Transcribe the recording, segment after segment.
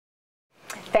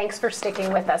Thanks for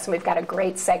sticking with us, and we've got a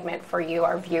great segment for you,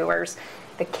 our viewers.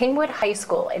 The Kingwood High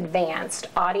School Advanced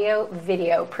Audio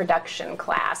Video Production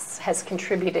class has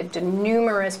contributed to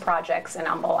numerous projects in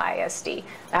Humble ISD,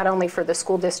 not only for the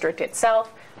school district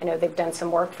itself. I know they've done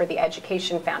some work for the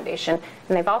Education Foundation,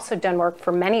 and they've also done work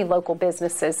for many local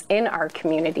businesses in our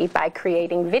community by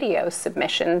creating video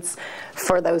submissions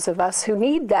for those of us who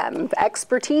need them,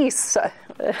 expertise.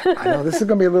 I know, this is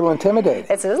going to be a little intimidating.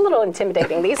 It's a little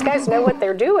intimidating. These guys know what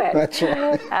they're doing. That's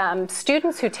right.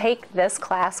 Students who take this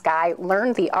class, Guy,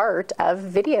 learn the art of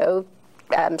video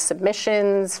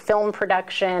submissions, film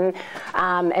production,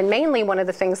 and mainly one of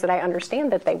the things that I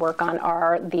understand that they work on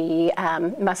are the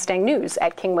Mustang News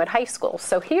at Kingwood High School.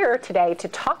 So here today to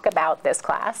talk about this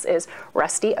class is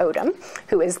Rusty Odom,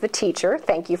 who is the teacher.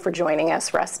 Thank you for joining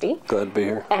us, Rusty. Glad to be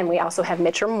here. And we also have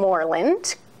Mitchell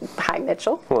Moreland. Hi,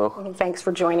 Mitchell. Hello. Thanks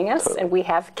for joining us. And we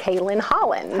have Cailen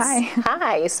Hollins. Hi.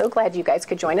 Hi. So glad you guys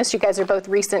could join us. You guys are both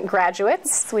recent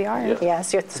graduates. Yes, we are.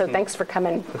 Yes. So thanks for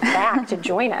coming back to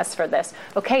join us for this.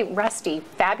 Okay, Rusty,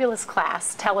 fabulous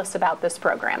class. Tell us about this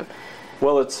program.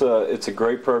 Well, it's a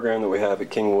great program that we have at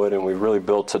Kingwood, and we really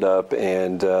built it up.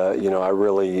 And you know,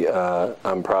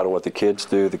 I'm proud of what the kids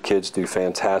do. The kids do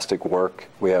fantastic work.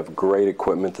 We have great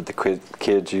equipment that the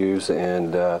kids use,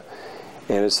 and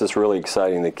it's just really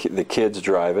exciting. The kids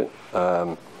drive it,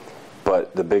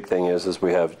 but the big thing is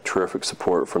we have terrific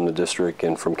support from the district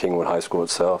and from Kingwood High School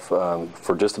itself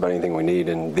for just about anything we need.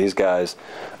 And these guys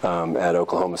at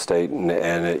Oklahoma State and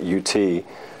at UT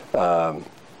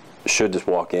should just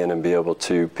walk in and be able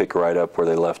to pick right up where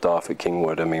they left off at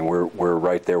Kingwood. I mean, we're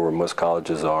right there where most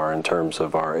colleges are in terms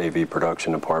of our AV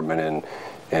production department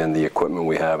and the equipment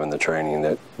we have and the training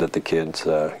that the kids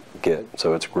get.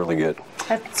 So it's really good.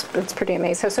 That's pretty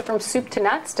amazing. So from soup to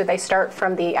nuts, did they start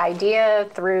from the idea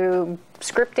through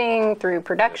scripting, through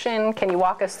production? Can you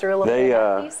walk us through a little bit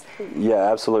of these? Yeah,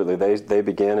 absolutely. They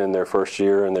begin in their first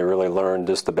year and they really learn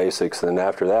just the basics. And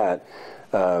after that,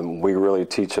 we really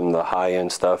teach them the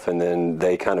high-end stuff, and then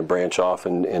they kind of branch off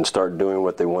and start doing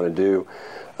what they want to do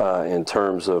in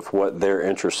terms of what their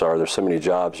interests are. There's so many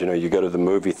jobs. You know, you go to the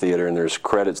movie theater and there's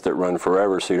credits that run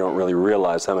forever, so you don't really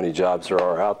realize how many jobs there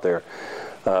are out there.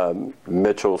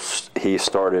 Mitchell, he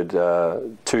started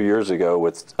 2 years ago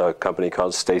with a company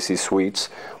called Stacy Sweets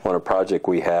on a project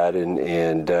we had,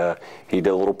 and he did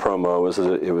a little promo.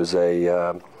 It was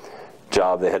a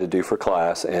job they had to do for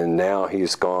class, and now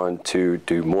he's gone to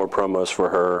do more promos for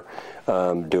her,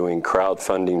 doing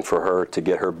crowdfunding for her to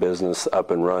get her business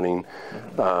up and running.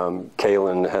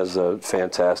 Cailen has a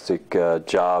fantastic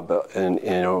job in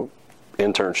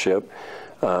internship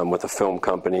with a film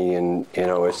company, and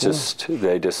it's just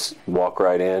they just walk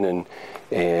right in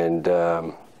and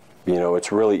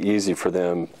it's really easy for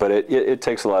them, but it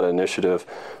takes a lot of initiative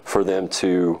for them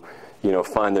to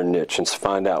find their niche and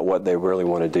find out what they really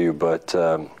want to do. But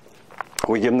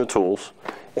we give them the tools,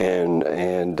 and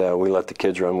we let the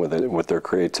kids run with it, with their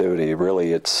creativity.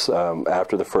 Really, it's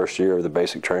after the first year of the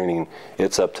basic training,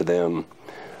 it's up to them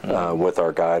with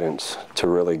our guidance to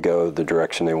really go the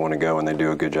direction they want to go, and they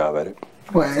do a good job at it.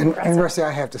 Well, and Rusty,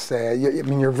 I have to say, I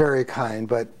mean, you're very kind,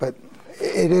 but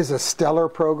it is a stellar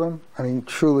program. I mean,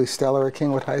 truly stellar at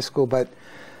Kingwood High School, but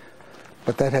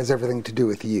that has everything to do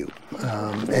with you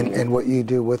and what you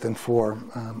do with and for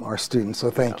our students.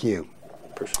 So thank you.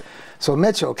 Appreciate it. So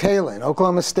Mitchell, Cailen,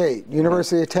 Oklahoma State,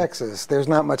 University of Texas. There's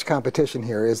not much competition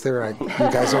here, is there? You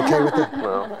guys okay with it?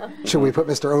 No. Should we put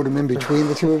Mr. Odom in between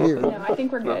the two of you? No, I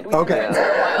think we're good. We've Okay.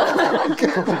 been friends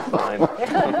for a while.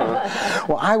 Fine.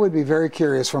 Well, I would be very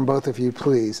curious from both of you,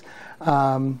 please,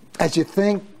 as you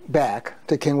think back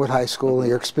to Kingwood High School and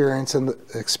your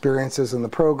experiences in the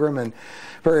program and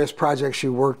various projects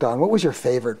you worked on, what was your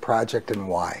favorite project and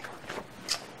why?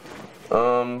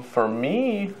 For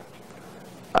me,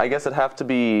 I guess it'd have to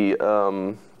be,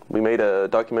 we made a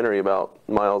documentary about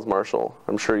Miles Marshall.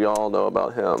 I'm sure y'all know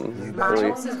about him.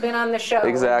 Miles has been on the show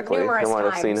Exactly, numerous you might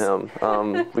have times. seen him.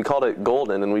 We called it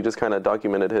Golden, and we just kind of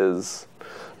documented his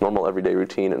normal everyday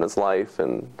routine in his life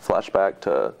and flashback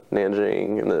to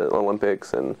Nanjing and the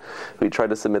Olympics, and we tried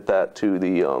to submit that to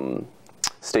the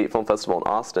State Film Festival in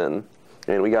Austin.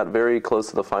 And we got very close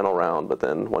to the final round, but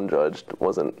then one judge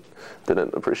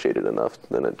didn't appreciate it enough.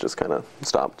 Then it just kind of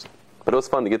stopped. But it was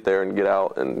fun to get there and get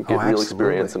out and get real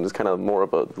experience and just kind of more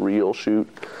of a real shoot.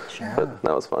 Sure. But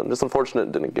that was fun. Just unfortunate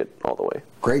it didn't get all the way.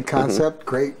 Great concept,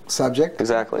 great subject.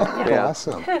 Exactly. Yeah.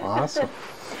 Awesome, awesome.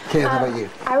 Kate, how about you?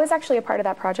 I was actually a part of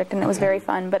that project, and it was very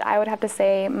fun, but I would have to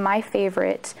say my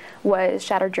favorite was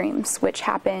Shattered Dreams, which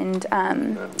happened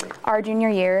our junior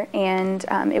year, and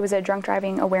it was a drunk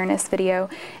driving awareness video,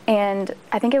 and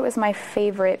I think it was my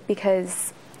favorite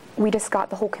because we just got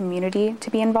the whole community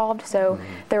to be involved. So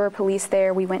there were police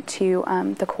there. We went to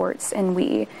the courts and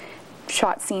we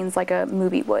shot scenes like a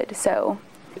movie would. So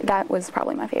that was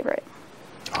probably my favorite.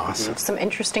 Awesome. Some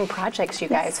interesting projects you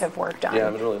guys have worked on. Yeah, I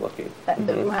was really lucky.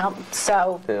 Well,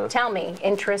 so tell me,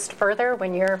 interest further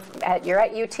when you're at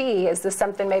UT, is this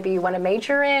something maybe you want to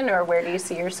major in, or where do you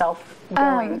see yourself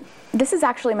going? This is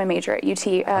actually my major at UT,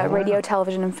 radio,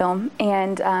 television, and film,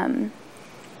 and I'm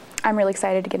really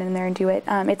excited to get in there and do it.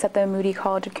 It's at the Moody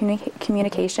College of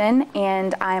Communication,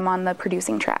 and I'm on the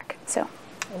producing track. So.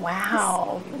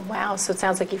 Wow. Wow. So it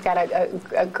sounds like you've got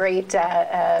a great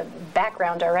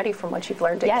background already from what you've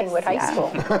learned at Kingwood High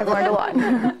School. I've learned a lot.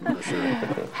 For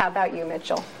sure. How about you,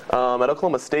 Mitchell? At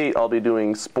Oklahoma State, I'll be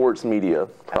doing sports media,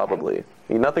 probably. Okay.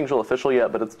 I mean, nothing's real official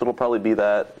yet, but it'll probably be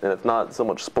that, and if not so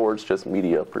much sports, just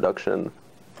media production.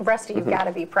 Rusty, you've got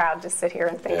to be proud to sit here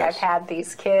and think, Yes. I've had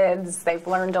these kids, they've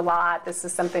learned a lot, this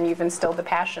is something you've instilled the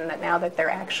passion that now that they're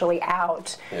actually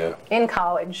out in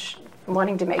college,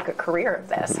 wanting to make a career of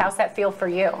this. How's that feel for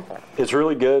you? It's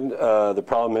really good. The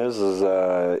problem is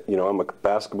you know, I'm a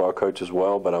basketball coach as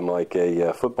well, but I'm like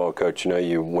a football coach. You know,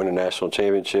 you win a national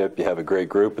championship, you have a great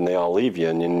group, and they all leave you,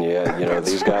 and then you know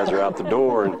these guys are out the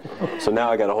door, and so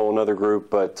now I got a whole other group.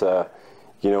 But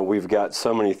you know, we've got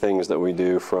so many things that we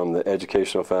do, from the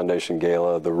Educational Foundation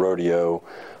Gala, the rodeo.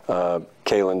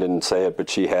 Cailen didn't say it, but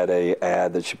she had a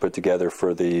ad that she put together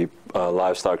for the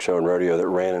livestock show and rodeo that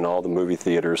ran in all the movie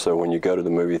theaters. So when you go to the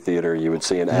movie theater, you would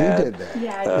see an ad. You did that.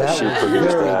 Yeah, She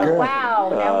produced that. wow,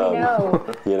 now we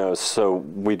know. You know, so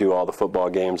we do all the football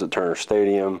games at Turner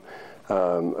Stadium.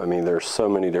 I mean, there's so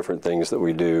many different things that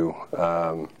we do.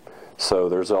 So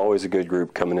there's always a good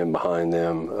group coming in behind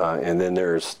them, and then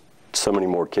there's so many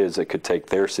more kids that could take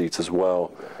their seats as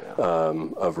well.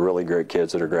 Of really great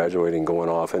kids that are graduating, going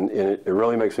off, and it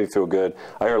really makes me feel good.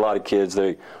 I hear a lot of kids,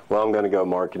 well, I'm going to go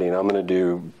marketing, I'm going to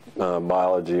do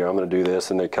biology, or I'm going to do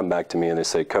this, and they come back to me and they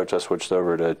say, Coach, I switched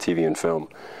over to TV and film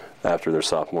after their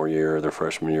sophomore year or their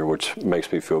freshman year, which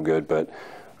makes me feel good. But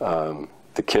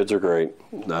the kids are great,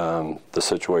 the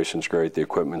situation's great, the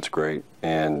equipment's great,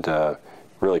 and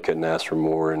really couldn't ask for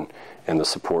more, and the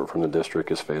support from the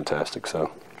district is fantastic. So.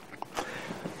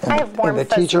 I have warm and the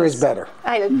fuzzies. teacher is better.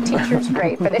 The teacher's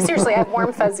great, but seriously, I have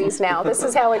warm fuzzies now. This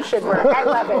is how it should work. I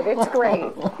love it. It's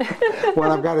great.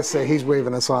 Well, I've got to say, he's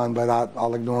waving us on, but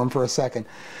I'll ignore him for a second.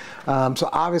 So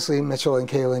obviously, Mitchell and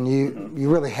Cailen, you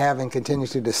really have and continue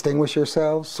to distinguish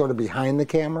yourselves sort of behind the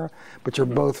camera, but you're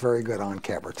both very good on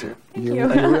camera, too. You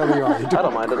really are. I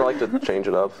don't mind it. I like to change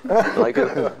it up. I like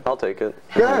it. I'll take it.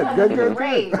 Good.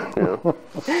 Great. Yeah.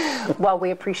 Well,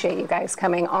 we appreciate you guys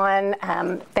coming on.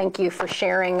 Thank you for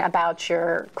sharing about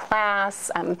your class.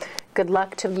 Good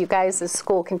luck to you guys as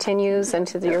school continues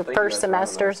into your first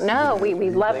semesters. No, we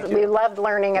loved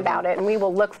learning about it, and we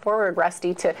will look forward,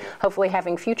 Rusty, to hopefully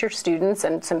having future students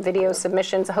and some video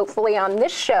submissions, hopefully on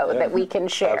this show that we can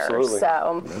share. Absolutely.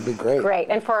 So That'd be great. Great.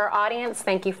 And for our audience,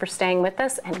 thank you for staying with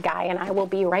us, and Guy and I will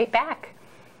be right back.